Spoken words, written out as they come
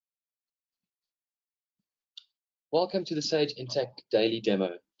Welcome to the Sage Intacct Daily Demo.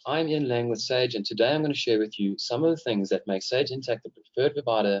 I'm Ian Lang with Sage, and today I'm going to share with you some of the things that make Sage Intacct the preferred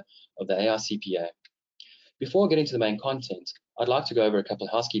provider of the AI CPA. Before getting to the main content, I'd like to go over a couple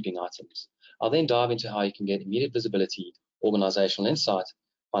of housekeeping items. I'll then dive into how you can get immediate visibility, organizational insight,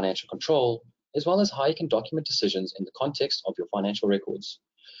 financial control, as well as how you can document decisions in the context of your financial records.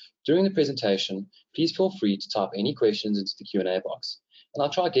 During the presentation, please feel free to type any questions into the Q&A box, and I'll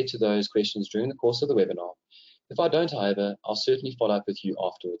try to get to those questions during the course of the webinar. If I don't, however, I'll certainly follow up with you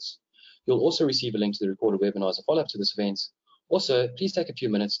afterwards. You'll also receive a link to the recorded webinar as a follow-up to this event. Also, please take a few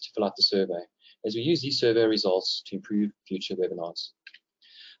minutes to fill out the survey, as we use these survey results to improve future webinars.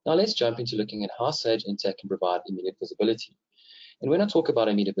 Now let's jump into looking at how Sage Intacct can provide immediate visibility. And when I talk about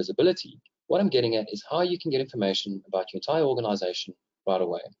immediate visibility, what I'm getting at is how you can get information about your entire organization right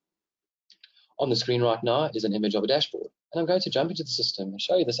away. On the screen right now is an image of a dashboard, and I'm going to jump into the system and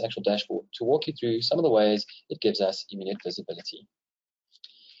show you this actual dashboard to walk you through some of the ways it gives us immediate visibility.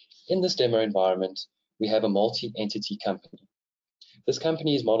 In this demo environment, we have a multi-entity company. This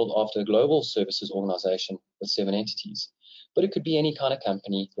company is modeled after a global services organization with 7 entities, but it could be any kind of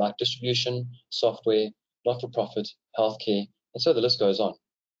company like distribution, software, not-for-profit, healthcare, and so the list goes on.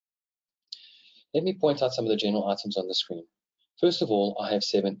 Let me point out some of the general items on the screen. First of all, I have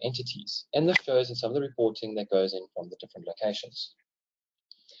 7 entities, and this shows in some of the reporting that goes in from the different locations.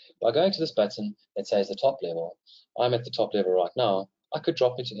 By going to this button that says the top level, I'm at the top level right now, I could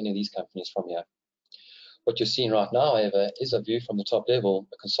drop into any of these companies from here. What you're seeing right now, however, is a view from the top level,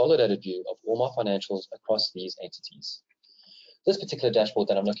 a consolidated view of all my financials across these entities. This particular dashboard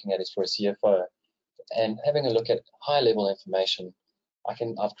that I'm looking at is for a CFO, and having a look at high-level information,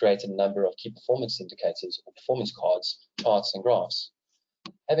 I've created a number of key performance indicators or performance cards, charts, and graphs.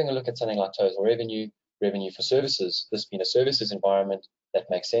 Having a look at something like total revenue, revenue for services, this being a services environment that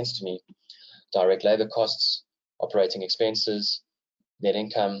makes sense to me, direct labor costs, operating expenses, net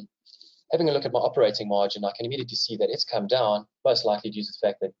income. Having a look at my operating margin, I can immediately see that it's come down, most likely due to the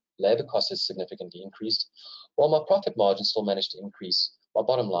fact that labor costs has significantly increased, while my profit margin still managed to increase my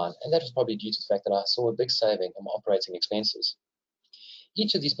bottom line, and that was probably due to the fact that I saw a big saving in my operating expenses.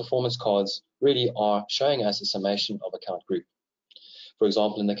 Each of these performance cards really are showing us a summation of account group. For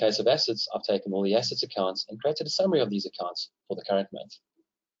example, in the case of assets, I've taken all the assets accounts and created a summary of these accounts for the current month.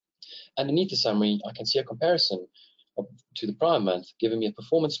 Underneath the summary, I can see a comparison to the prior month, giving me a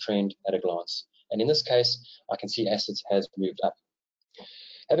performance trend at a glance. And in this case, I can see assets has moved up.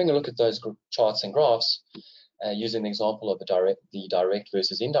 Having a look at those charts and graphs, using the example of the direct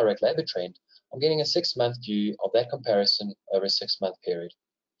versus indirect labor trend, I'm getting a 6-month view of that comparison over a 6-month period.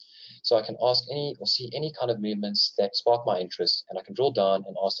 So I can ask any or see any kind of movements that spark my interest, and I can drill down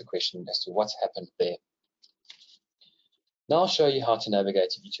and ask the question as to what's happened there. Now I'll show you how to navigate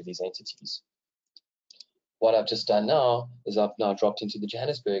to each of these entities. What I've just done now is I've now dropped into the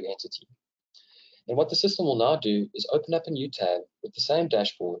Johannesburg entity. And what the system will now do is open up a new tab with the same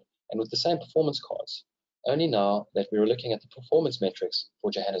dashboard and with the same performance cards, only now that we're looking at the performance metrics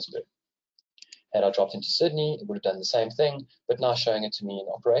for Johannesburg. Had I dropped into Sydney, it would have done the same thing, but now showing it to me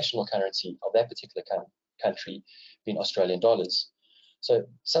in operational currency of that particular country, being Australian dollars. So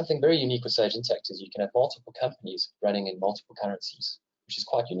something very unique with Sage Intacct is you can have multiple companies running in multiple currencies, which is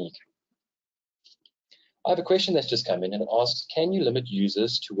quite unique. I have a question that's just come in, and it asks, can you limit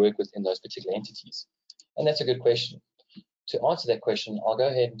users to work within those particular entities? And that's a good question. To answer that question, I'll go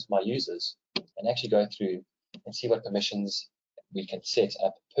ahead into my users and actually go through and see what permissions we can set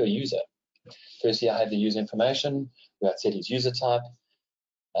up per user. Firstly, I have the user information, where I've set his user type,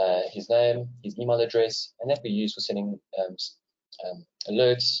 his name, his email address, and that we use for sending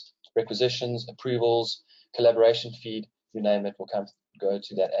alerts, requisitions, approvals, collaboration feed, you name it, will go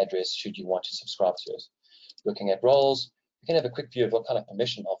to that address should you want to subscribe to it. Looking at roles, we can have a quick view of what kind of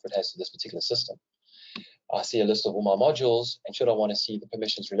permission Alfred has to this particular system. I see a list of all my modules, and should I want to see the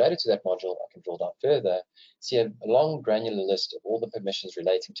permissions related to that module, I can drill down further, see a long granular list of all the permissions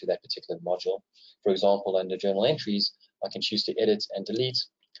relating to that particular module. For example, under journal entries, I can choose to edit and delete,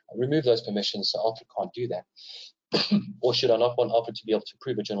 remove those permissions so Alfred can't do that. Or should I not want Alfred to be able to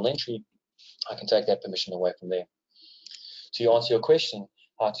approve a journal entry, I can take that permission away from there. To answer your question,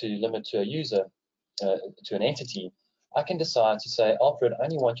 how to limit to a user, to an entity, I can decide to say, Alfred, I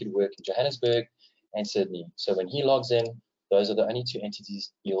only want you to work in Johannesburg and Sydney. So when he logs in, those are the only 2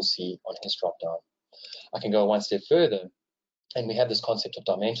 entities you'll see on his drop-down. I can go one step further, and we have this concept of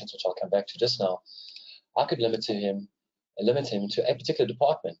dimensions, which I'll come back to just now. I could limit him to a particular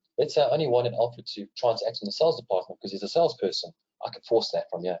department. Let's say I only wanted Alfred to transact in the sales department because he's a salesperson. I could force that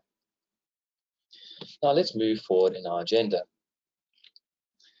from here. Now let's move forward in our agenda.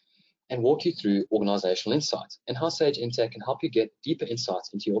 and walk you through organizational insight and how Sage Intacct can help you get deeper insights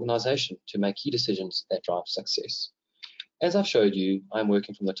into your organization to make key decisions that drive success. As I've showed you, I'm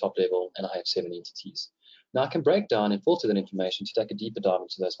working from the top level and I have 7 entities. Now I can break down and filter that information to take a deeper dive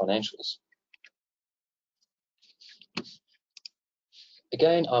into those financials.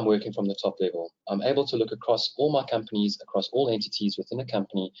 Again, I'm working from the top level. I'm able to look across all my companies, across all entities within a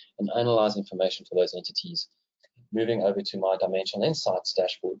company, and analyze information for those entities. Moving over to my Dimensional Insights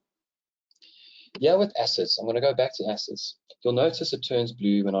dashboard. Here with assets, I'm going to go back to assets. You'll notice it turns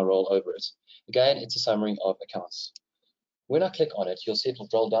blue when I roll over it. Again, it's a summary of accounts. When I click on it, you'll see it will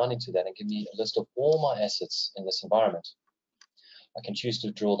drill down into that and give me a list of all my assets in this environment. I can choose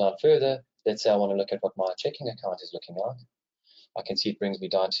to drill down further. Let's say I want to look at what my checking account is looking like. I can see it brings me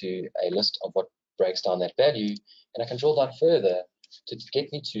down to a list of what breaks down that value, and I can drill down further to get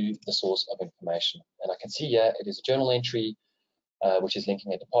me to the source of information. And I can see here it is a journal entry, which is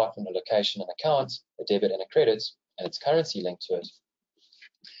linking a department, a location, an account, a debit and a credit, and its currency linked to it.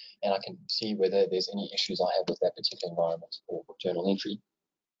 And I can see whether there's any issues I have with that particular environment or journal entry.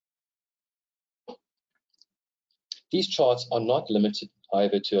 These charts are not limited,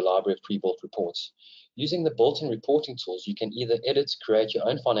 however, to a library of pre-built reports. Using the built-in reporting tools, you can either edit, create your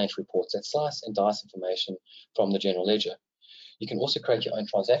own financial reports that slice and dice information from the general ledger. You can also create your own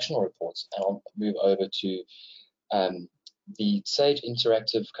transactional reports, and I'll move over to the Sage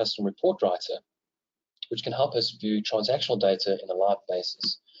Interactive Custom Report Writer, which can help us view transactional data in a live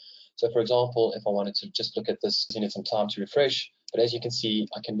basis. So for example, if I wanted to just look at this, I need some time to refresh, but as you can see,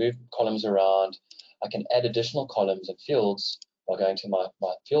 I can move columns around. I can add additional columns and fields by going to my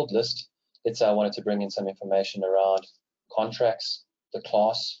field list. Let's say I wanted to bring in some information around contracts, the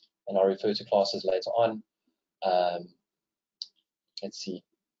class, and I'll refer to classes later on. Let's see,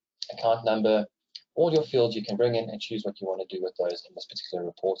 account number, all your fields you can bring in and choose what you want to do with those in this particular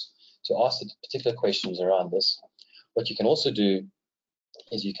report to ask the particular questions around this. What you can also do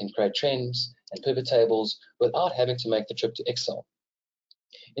is you can create trends and pivot tables without having to make the trip to Excel.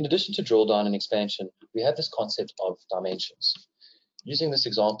 In addition to drill down and expansion, we have this concept of dimensions. Using this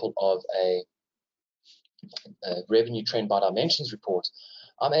example of a revenue trend by dimensions report,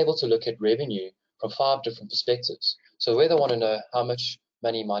 I'm able to look at revenue from 5 different perspectives. So whether I want to know how much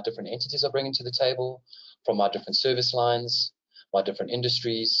money my different entities are bringing to the table, from my different service lines, my different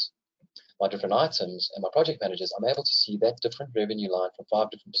industries, my different items, and my project managers, I'm able to see that different revenue line from 5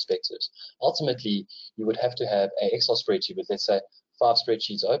 different perspectives. Ultimately, you would have to have an Excel spreadsheet with, let's say, 5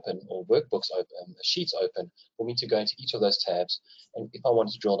 spreadsheets open or workbooks open, sheets open for me to go into each of those tabs. And if I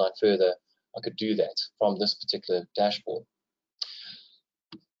wanted to drill down further, I could do that from this particular dashboard.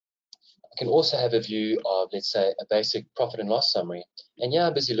 I can also have a view of, let's say, a basic profit and loss summary. And yeah,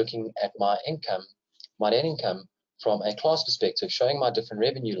 I'm busy looking at my income, my net income from a class perspective, showing my different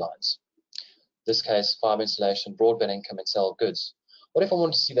revenue lines. In this case, fiber installation, broadband income, and sale of goods. What if I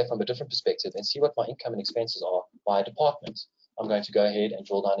wanted to see that from a different perspective and see what my income and expenses are by department? I'm going to go ahead and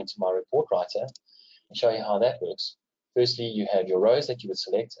drill down into my report writer and show you how that works. Firstly, you have your rows that you would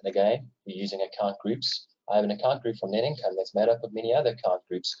select, and again, we're using account groups. I have an account group from net income that's made up of many other account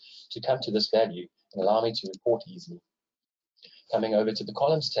groups to come to this value and allow me to report easily. Coming over to the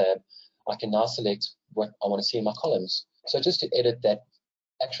columns tab, I can now select what I want to see in my columns. So just to edit that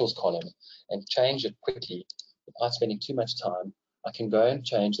actuals column and change it quickly without spending too much time, I can go and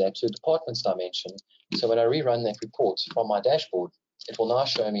change that to a department's dimension. So when I rerun that report from my dashboard, it will now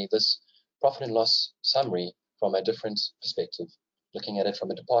show me this profit and loss summary from a different perspective, looking at it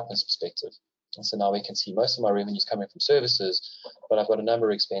from a department's perspective. And so now we can see most of my revenues coming from services, but I've got a number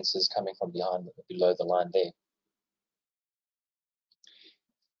of expenses coming from below the line there.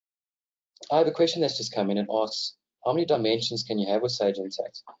 I have a question that's just come in and asks, how many dimensions can you have with Sage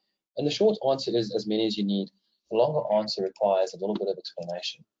Intacct? And the short answer is as many as you need. The longer answer requires a little bit of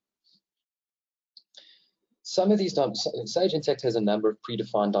explanation. Some of these, Sage Intacct has a number of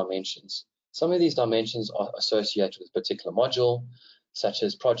predefined dimensions. Some of these dimensions are associated with a particular module, such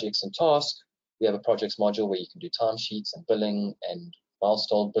as projects and tasks. We have a projects module where you can do timesheets and billing and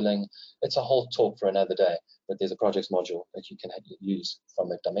milestone billing. It's a whole talk for another day, but there's a projects module that you can use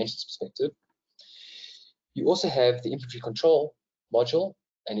from a dimensions perspective. You also have the inventory control module,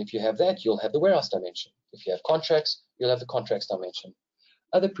 and if you have that, you'll have the warehouse dimension. If you have contracts, you'll have the contracts dimension.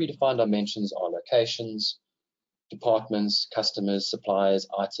 Other predefined dimensions are locations, departments, customers, suppliers,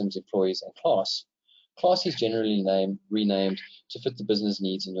 items, employees, and class. Class is generally renamed to fit the business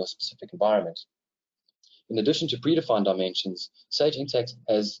needs in your specific environment. In addition to predefined dimensions, Sage Intacct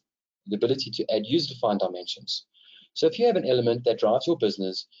has the ability to add user-defined dimensions. So if you have an element that drives your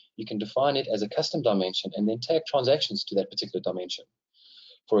business, you can define it as a custom dimension and then tag transactions to that particular dimension.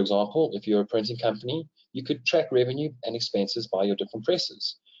 For example, if you're a printing company, you could track revenue and expenses by your different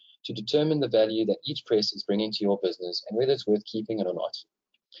presses to determine the value that each press is bringing to your business and whether it's worth keeping it or not.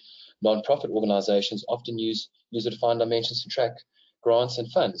 Non-profit organizations often use user-defined dimensions to track grants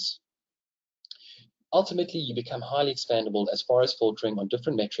and funds. Ultimately, you become highly expandable as far as filtering on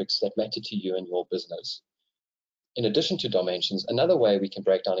different metrics that matter to you and your business. In addition to dimensions, another way we can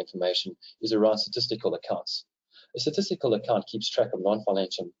break down information is around statistical accounts. A statistical account keeps track of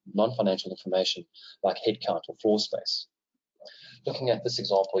non-financial information like headcount or floor space. Looking at this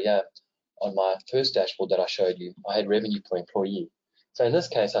example here, on my first dashboard that I showed you, I had revenue per employee. So in this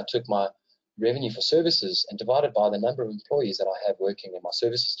case, I took my revenue for services and divided by the number of employees that I have working in my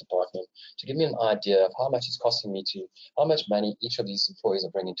services department to give me an idea of how much it's costing me how much money each of these employees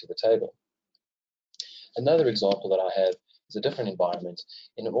are bringing to the table. Another example that I have is a different environment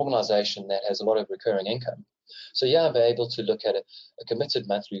in an organization that has a lot of recurring income. So yeah, I'm able to look at a committed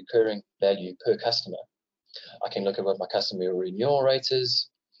monthly recurring value per customer. I can look at what my customer renewal rate is.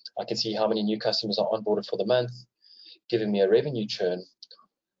 I can see how many new customers are onboarded for the month, giving me a revenue churn,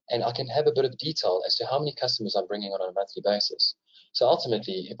 and I can have a bit of detail as to how many customers I'm bringing on a monthly basis. So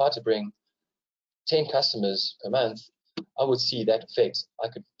ultimately, if I had to bring 10 customers per month, I would see that effect. I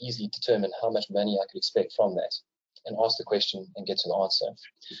could easily determine how much money I could expect from that and ask the question and get to the answer.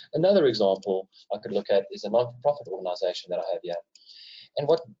 Another example I could look at is a non-profit organization that I have here. And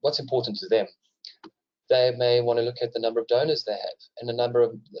what's important to them? They may want to look at the number of donors they have and the number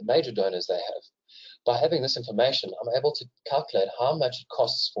of major donors they have. By having this information, I'm able to calculate how much it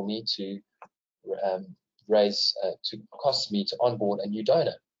costs for me to costs me to onboard a new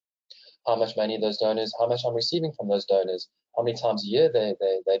donor. How much money those donors, how much I'm receiving from those donors, how many times a year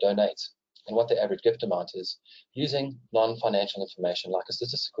they donate, and what the average gift amount is, using non-financial information like a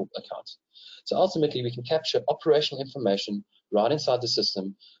statistical account. So ultimately, we can capture operational information right inside the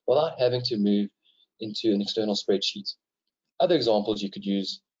system without having to move into an external spreadsheet. Other examples you could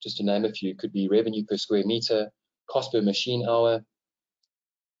use, just to name a few, could be revenue per square meter, cost per machine hour,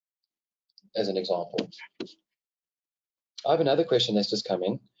 as an example. I have another question that's just come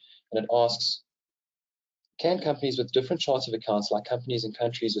in, and it asks, can companies with different charts of accounts, like companies in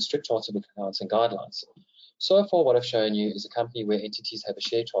countries with strict charts of accounts and guidelines? So far, what I've shown you is a company where entities have a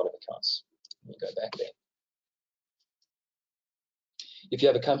shared chart of accounts. Let me go back there. If you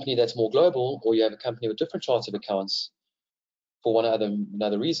have a company that's more global, or you have a company with different charts of accounts for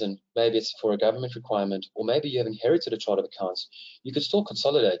another reason, maybe it's for a government requirement, or maybe you have inherited a chart of accounts, you could still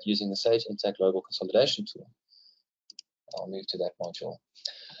consolidate using the Sage Intacct Global Consolidation tool. I'll move to that module.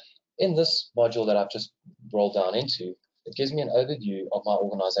 In this module that I've just rolled down into, it gives me an overview of my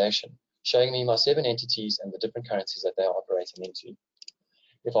organization, showing me my 7 entities and the different currencies that they are operating into.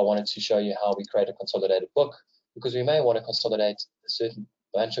 If I wanted to show you how we create a consolidated book, because we may want to consolidate a certain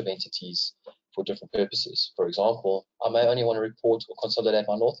bunch of entities for different purposes. For example, I may only want to report or consolidate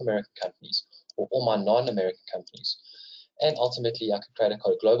my North American companies or all my non-American companies. And ultimately, I could create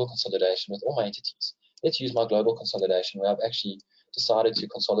a global consolidation with all my entities. Let's use my global consolidation where I've actually decided to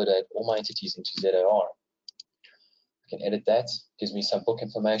consolidate all my entities into ZAR. I can edit that, gives me some book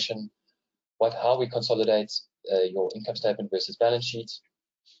information, how we consolidate your income statement versus balance sheet,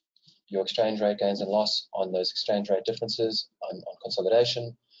 your exchange rate gains and loss on those exchange rate differences on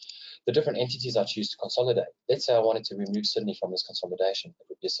consolidation, the different entities I choose to consolidate. Let's say I wanted to remove Sydney from this consolidation. It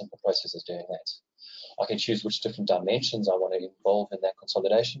would be a simple process of doing that. I can choose which different dimensions I want to involve in that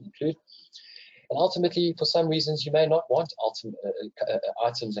consolidation, include. And ultimately, for some reasons, you may not want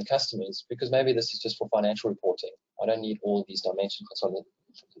items and customers because maybe this is just for financial reporting. I don't need all this dimension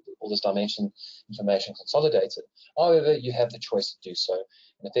information consolidated. However, you have the choice to do so.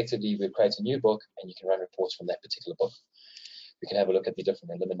 And effectively, we create a new book and you can run reports from that particular book. We can have a look at the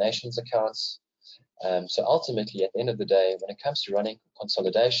different eliminations accounts. So ultimately, at the end of the day, when it comes to running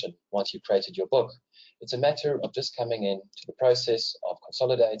consolidation, once you've created your book, it's a matter of just coming in to the process of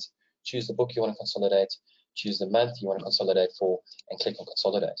consolidate, choose the book you want to consolidate, choose the month you want to consolidate for, and click on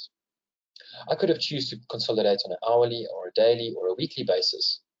consolidate. I could have chosen to consolidate on an hourly or a daily or a weekly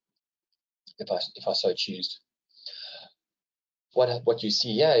basis if I so choose. What you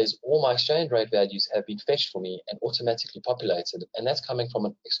see here is all my exchange rate values have been fetched for me and automatically populated, and that's coming from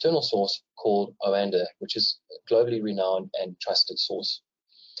an external source called Oanda, which is a globally renowned and trusted source.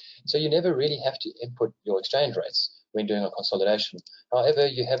 So you never really have to input your exchange rates when doing a consolidation. However,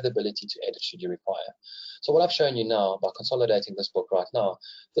 you have the ability to edit should you require. So what I've shown you now by consolidating this book right now,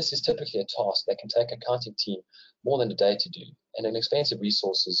 this is typically a task that can take an accounting team more than a day to do, and an expensive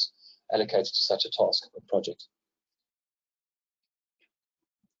resources allocated to such a task or project.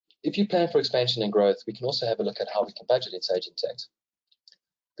 If you plan for expansion and growth, we can also have a look at how we can budget in Sage Intacct.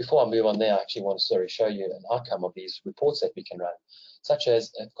 Before I move on there, I actually want to show you an outcome of these reports that we can run, such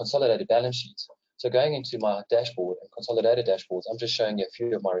as a consolidated balance sheet. So going into my dashboard and consolidated dashboards, I'm just showing you a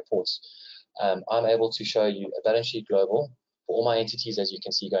few of my reports. I'm able to show you a balance sheet global for all my entities, as you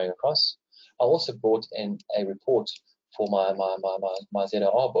can see going across. I also brought in a report for my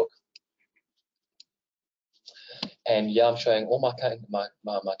ZRR book. And yeah, I'm showing all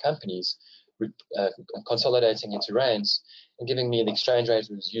my companies consolidating into rands and giving me the exchange rate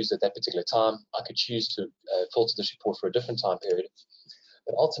that was used at that particular time. I could choose to filter this report for a different time period.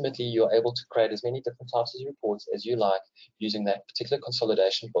 But ultimately, you're able to create as many different types of reports as you like using that particular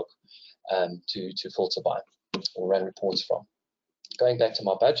consolidation book to filter by or run reports from. Going back to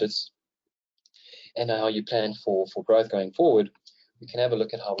my budgets and how you plan for growth going forward, we can have a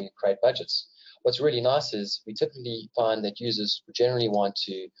look at how we create budgets. What's really nice is we typically find that users generally want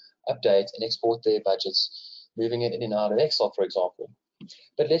to update and export their budgets, moving it in and out of Excel, for example.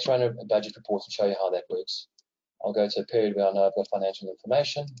 But let's run a budget report and show you how that works. I'll go to a period where I know I've got financial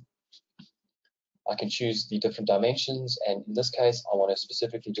information. I can choose the different dimensions, and in this case, I want to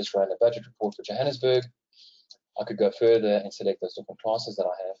specifically just run a budget report for Johannesburg. I could go further and select those different classes that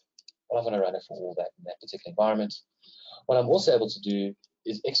I have, but I'm going to run it for all that in that particular environment. What I'm also able to do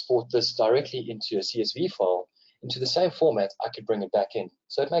is export this directly into a CSV file into the same format. I could bring it back in.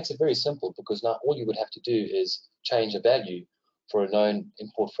 So it makes it very simple, because now all you would have to do is change a value for a known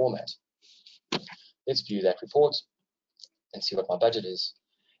import format. Let's view that report and see what my budget is.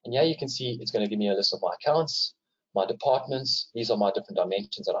 And here you can see it's going to give me a list of my accounts, my departments. These are my different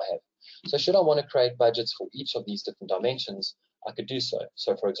dimensions that I have. So should I want to create budgets for each of these different dimensions, I could do so.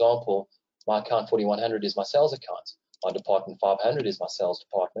 So for example, my account 4100 is my sales account. My department 500 is my sales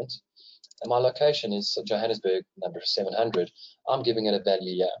department. And my location is Johannesburg, number 700. I'm giving it a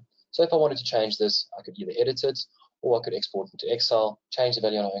value here. So if I wanted to change this, I could either edit it, or I could export it into Excel, change the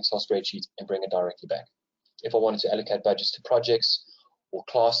value on an Excel spreadsheet, and bring it directly back. If I wanted to allocate budgets to projects or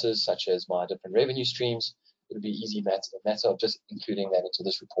classes, such as my different revenue streams, it would be easy matter of just including that into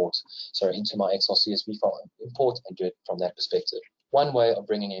this report, into my Excel CSV file import, and do it from that perspective. One way of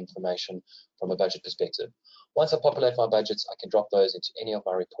bringing information from a budget perspective. Once I populate my budgets, I can drop those into any of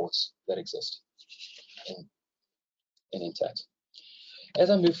my reports that exist in Intacct. As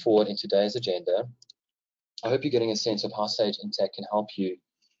I move forward in today's agenda, I hope you're getting a sense of how Sage Intacct can help you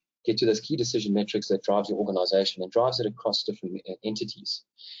get to those key decision metrics that drives your organization and drives it across different entities.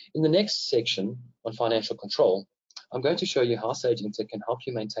 In the next section on financial control, I'm going to show you how Sage Intacct can help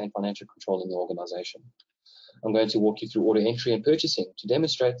you maintain financial control in your organization. I'm going to walk you through order entry and purchasing to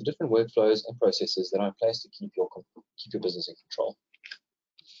demonstrate the different workflows and processes that are in place to keep your business in control.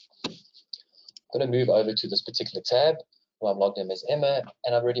 I'm going to move over to this particular tab where I'm logged in as Emma,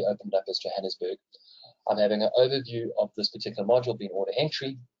 and I've already opened it up as Johannesburg. I'm having an overview of this particular module being order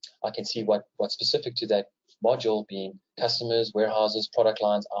entry. I can see what's specific to that module being customers, warehouses, product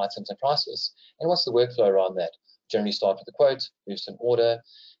lines, items, and price lists. And what's the workflow around that? Generally start with a quote, moves to an order,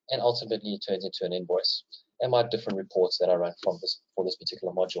 and ultimately it turns into an invoice. And my different reports that I run for this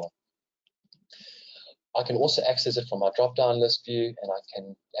particular module. I can also access it from my drop-down list view, and I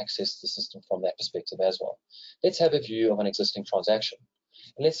can access the system from that perspective as well. Let's have a view of an existing transaction.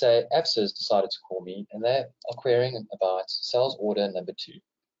 And let's say ABSA has decided to call me, and they are querying about sales order number 2.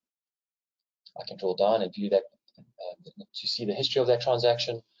 I can drill down and view that to see the history of that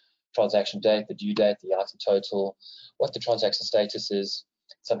transaction date, the due date, the item total, what the transaction status is,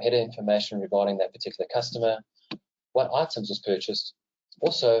 some header information regarding that particular customer, what items was purchased.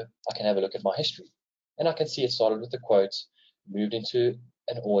 Also, I can have a look at my history, and I can see it started with a quote, moved into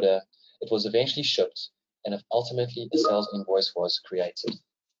an order, it was eventually shipped, and ultimately a sales invoice was created.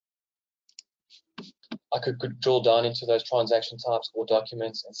 I could drill down into those transaction types or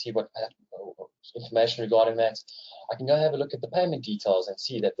documents and see what information regarding that. I can go have a look at the payment details and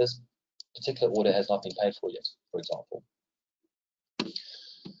see that this particular order has not been paid for yet, for example.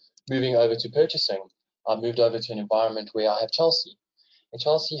 Moving over to purchasing, I've moved over to an environment where I have Chelsea. And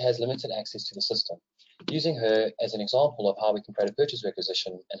Chelsea has limited access to the system. Using her as an example of how we can create a purchase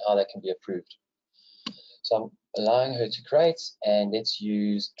requisition and how that can be approved. So I'm allowing her to create, and let's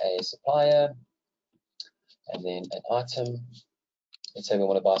use a supplier and then an item. Let's say we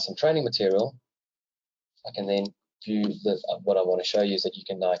want to buy some training material. I can then view what I want to show you is that you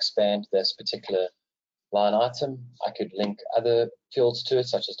can now expand this particular line item. I could link other fields to it,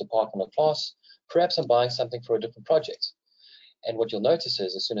 such as department or class. Perhaps I'm buying something for a different project. And what you'll notice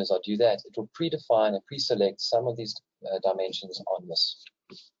is, as soon as I do that, it will predefine and pre-select some of these dimensions on this.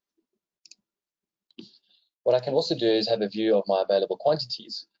 What I can also do is have a view of my available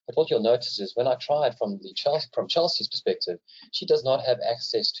quantities. But what you'll notice is when I tried from Chelsea's perspective, she does not have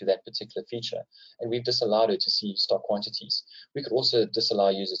access to that particular feature, and we've disallowed her to see stock quantities. We could also disallow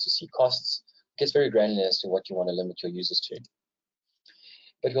users to see costs. It gets very granular as to what you want to limit your users to.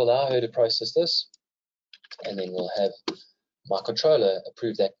 But we'll allow her to process this, and then we'll have my controller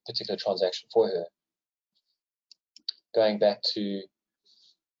approve that particular transaction for her. Going back to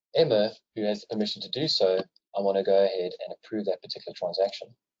Emma, who has the permission to do so, I want to go ahead and approve that particular transaction.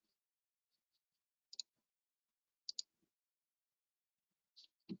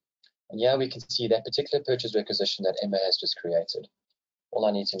 And here we can see that particular purchase requisition that Emma has just created. All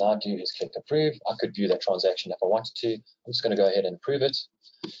I need to now do is click approve. I could view that transaction if I wanted to. I'm just going to go ahead and approve it.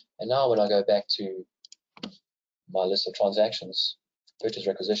 And now when I go back to my list of transactions, purchase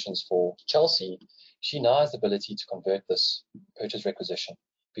requisitions for Chelsea, she now has the ability to convert this purchase requisition.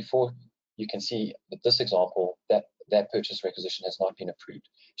 Before, you can see with this example that that purchase requisition has not been approved.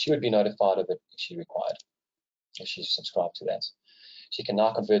 She would be notified of it if she required, if she subscribed to that. She can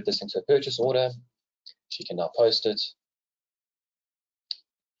now convert this into a purchase order. She can now post it.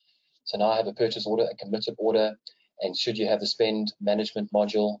 So now I have a purchase order, a committed order, and should you have the spend management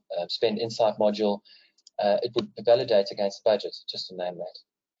module, spend insight module, it would validate against the budget, just to name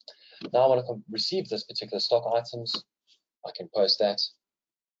that. Now I want to receive this particular stock items. I can post that.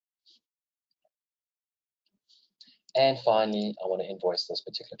 And finally, I want to invoice this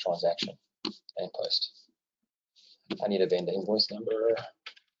particular transaction and post. I need a vendor invoice number,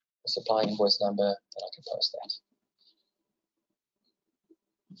 a supply invoice number, and I can post that.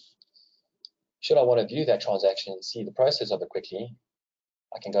 Should I want to view that transaction and see the process of it quickly,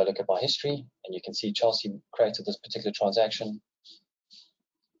 I can go look at my history, and you can see Chelsea created this particular transaction.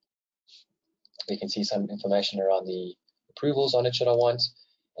 We can see some information around the approvals on it should I want,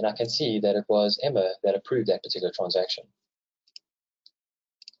 and I can see that it was Emma that approved that particular transaction.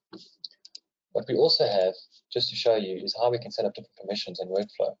 What we also have, just to show you, is how we can set up different permissions and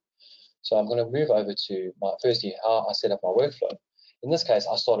workflow. So I'm going to move over to firstly how I set up my workflow. In this case,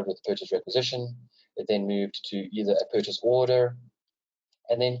 I started with purchase requisition. It then moved to either a purchase order,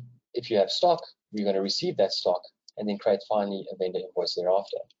 and then if you have stock, you're going to receive that stock and then create finally a vendor invoice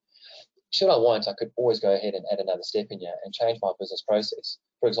thereafter. Should I want, I could always go ahead and add another step in here and change my business process.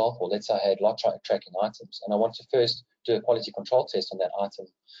 For example, let's say I had lot tracking items and I want to first do a quality control test on that item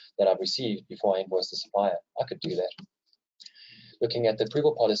that I've received before I invoice the supplier. I could do that. Looking at the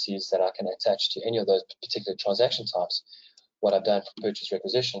approval policies that I can attach to any of those particular transaction types, what I've done for purchase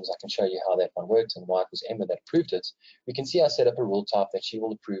requisitions, I can show you how that one worked and why it was Emma that approved it. We can see I set up a rule type that she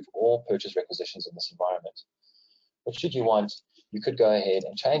will approve all purchase requisitions in this environment. But should you want, you could go ahead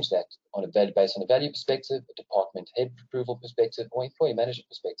and change that on a value, based on a value perspective, a department head approval perspective, or employee manager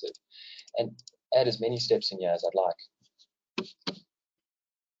perspective, and add as many steps in here as I'd like.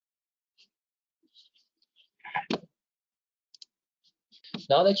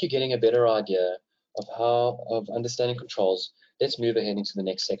 Now that you're getting a better idea of understanding controls, let's move ahead into the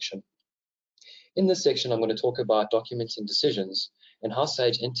next section. In this section, I'm going to talk about documenting decisions and how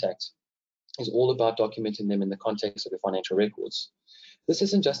Sage Intacct is all about documenting them in the context of your financial records. This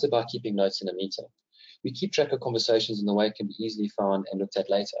isn't just about keeping notes in a meeting. We keep track of conversations in the way it can be easily found and looked at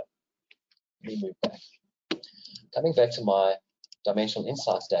later. Let me move back. Coming back to my Dimensional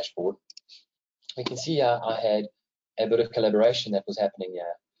Insights dashboard, we can see I had a bit of collaboration that was happening here.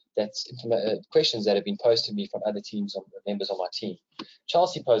 That's questions that have been posed to me from other teams or members on my team.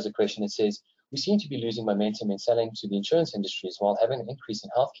 Chelsea posed a question that says, we seem to be losing momentum in selling to the insurance industries while having an increase in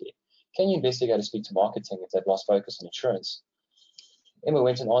healthcare. Can you investigate or speak to marketing if they've lost focus on insurance? Emma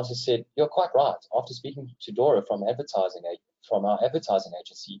went and answered, said, you're quite right. After speaking to Dora from our advertising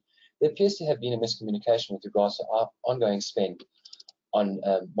agency, there appears to have been a miscommunication with regards to our ongoing spend on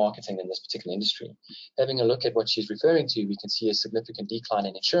marketing in this particular industry. Having a look at what she's referring to, we can see a significant decline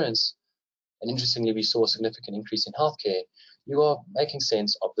in insurance, and interestingly, we saw a significant increase in healthcare. You are making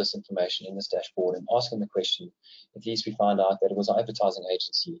sense of this information in this dashboard and asking the question. At least we find out that it was our advertising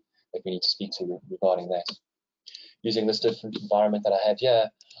agency that we need to speak to regarding that. Using this different environment that I have here,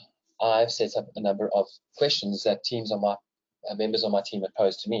 I've set up a number of questions that members on my team have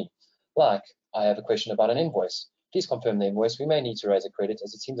posed to me. Like, I have a question about an invoice. Please confirm the invoice. We may need to raise a credit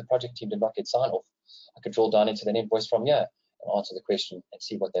as it seems the project team did not get sign off. I could drill down into that invoice from here and answer the question and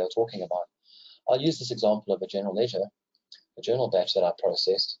see what they were talking about. I'll use this example of a general ledger, a journal batch that I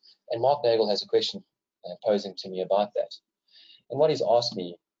processed, and Mark Nagel has a question posing to me about that. And what he's asked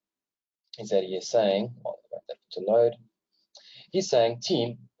me is that he is saying, I'll wait that to load. He's saying,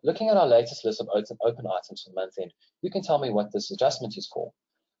 team, looking at our latest list of open items for the month end, you can tell me what this adjustment is for.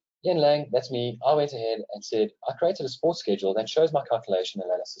 Ian Lang, that's me. I went ahead and said, I created a sports schedule that shows my calculation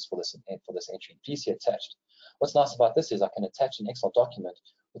analysis for this entry. Please see attached. What's nice about this is I can attach an Excel document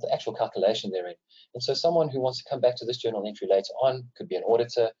with the actual calculation therein. And so someone who wants to come back to this journal entry later on, could be an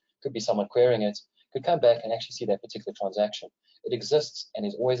auditor, could be someone querying it, could come back and actually see that particular transaction. It exists and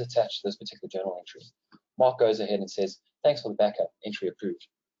is always attached to this particular journal entry. Mark goes ahead and says, thanks for the backup, entry approved.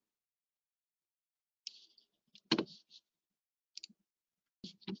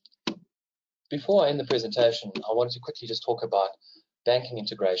 Before I end the presentation, I wanted to quickly just talk about banking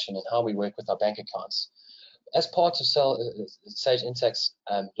integration and how we work with our bank accounts. As part of Sage Intacct's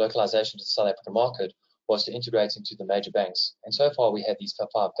localization to the South African market was to integrate into the major banks. And so far we have these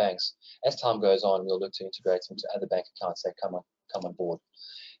 5 banks. As time goes on, we'll look to integrate into other bank accounts that come on board.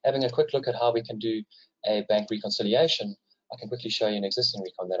 Having a quick look at how we can do a bank reconciliation, I can quickly show you an existing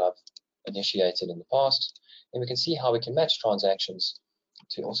recon that I've initiated in the past. And we can see how we can match transactions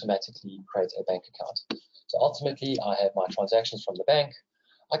to automatically create a bank account. So ultimately, I have my transactions from the bank.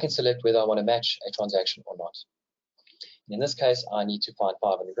 I can select whether I want to match a transaction or not. And in this case, I need to find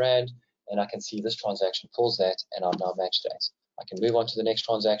 500 Rand, and I can see this transaction pulls that, and I've now matched that. I can move on to the next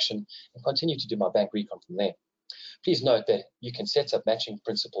transaction and continue to do my bank recon from there. Please note that you can set up matching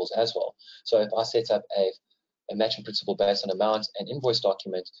principles as well. So if I set up a matching principle based on amount and invoice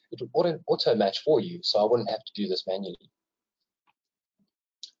document, it would auto match for you, so I wouldn't have to do this manually.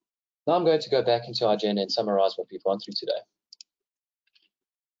 Now I'm going to go back into our agenda and summarize what we've gone through today.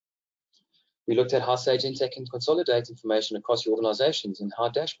 We looked at how Sage Intacct can consolidate information across your organizations and how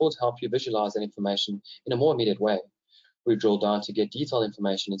dashboards help you visualize that information in a more immediate way. We drilled down to get detailed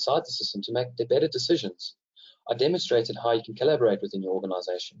information inside the system to make better decisions. I demonstrated how you can collaborate within your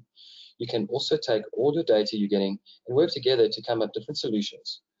organization. You can also take all your data you're getting and work together to come up with different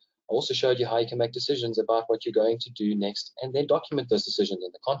solutions. I also showed you how you can make decisions about what you're going to do next and then document those decisions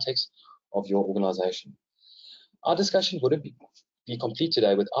in the context of your organization. Our discussion wouldn't be complete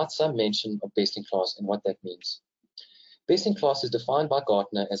today without some mention of best in class and what that means. Best in class is defined by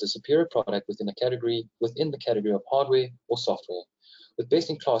Gartner as a superior product within the category of hardware or software. With best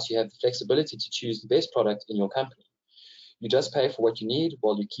in class, you have the flexibility to choose the best product in your company. You just pay for what you need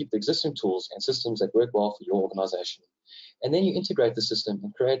while you keep the existing tools and systems that work well for your organization. And then you integrate the system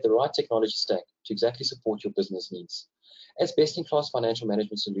and create the right technology stack to exactly support your business needs. As best-in-class financial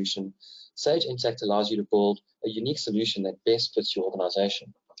management solution, Sage Intacct allows you to build a unique solution that best fits your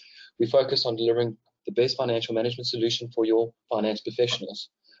organization. We focus on delivering the best financial management solution for your finance professionals.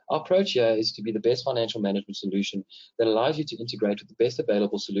 Our approach here is to be the best financial management solution that allows you to integrate with the best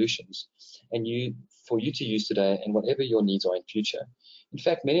available solutions and for you to use today and whatever your needs are in future. In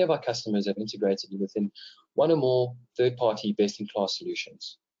fact, many of our customers have integrated within one or more third-party best-in-class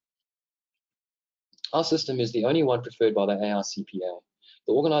solutions. Our system is the only one preferred by the AICPA,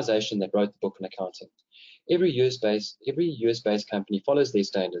 the organization that wrote the book on accounting. Every US-based company follows their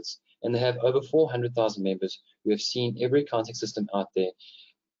standards, and they have over 400,000 members who have seen every accounting system out there,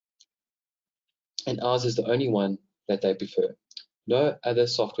 and ours is the only one that they prefer. No other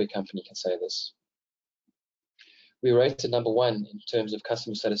software company can say this. We rated number 1 in terms of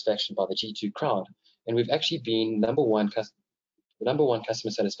customer satisfaction by the G2 crowd, and we've actually been number one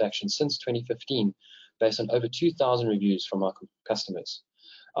customer satisfaction since 2015, based on over 2,000 reviews from our customers.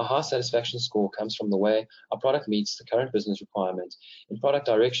 Our high satisfaction score comes from the way our product meets the current business requirement in product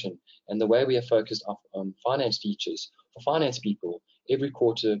direction and the way we are focused on finance features for finance people every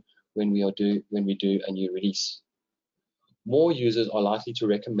quarter when we do a new release. More users are likely to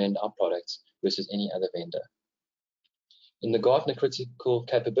recommend our products versus any other vendor. In the Gartner Critical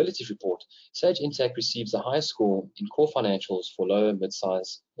Capabilities Report, Sage Intacct receives the highest score in core financials for low and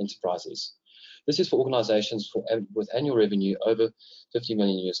mid-sized enterprises. This is for organizations with annual revenue over $50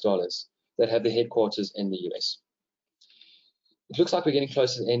 million that have their headquarters in the US. It looks like we're getting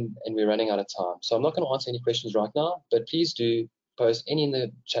close to the end and we're running out of time. So I'm not going to answer any questions right now, but please do post any in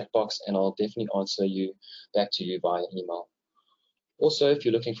the chat box and I'll definitely answer you back to you via email. Also, if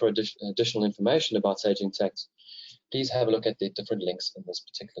you're looking for additional information about Sage Intacct, please have a look at the different links in this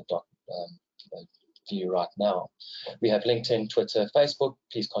particular view right now. We have LinkedIn, Twitter, Facebook.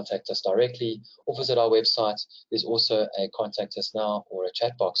 Please contact us directly or visit our website. There's also a contact us now or a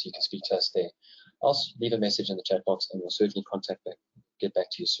chat box. You can speak to us there. I'll leave a message in the chat box and we'll certainly get back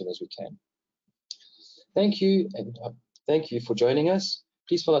to you as soon as we can. Thank you, and thank you for joining us.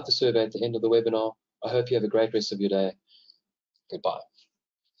 Please fill out the survey at the end of the webinar. I hope you have a great rest of your day. Goodbye.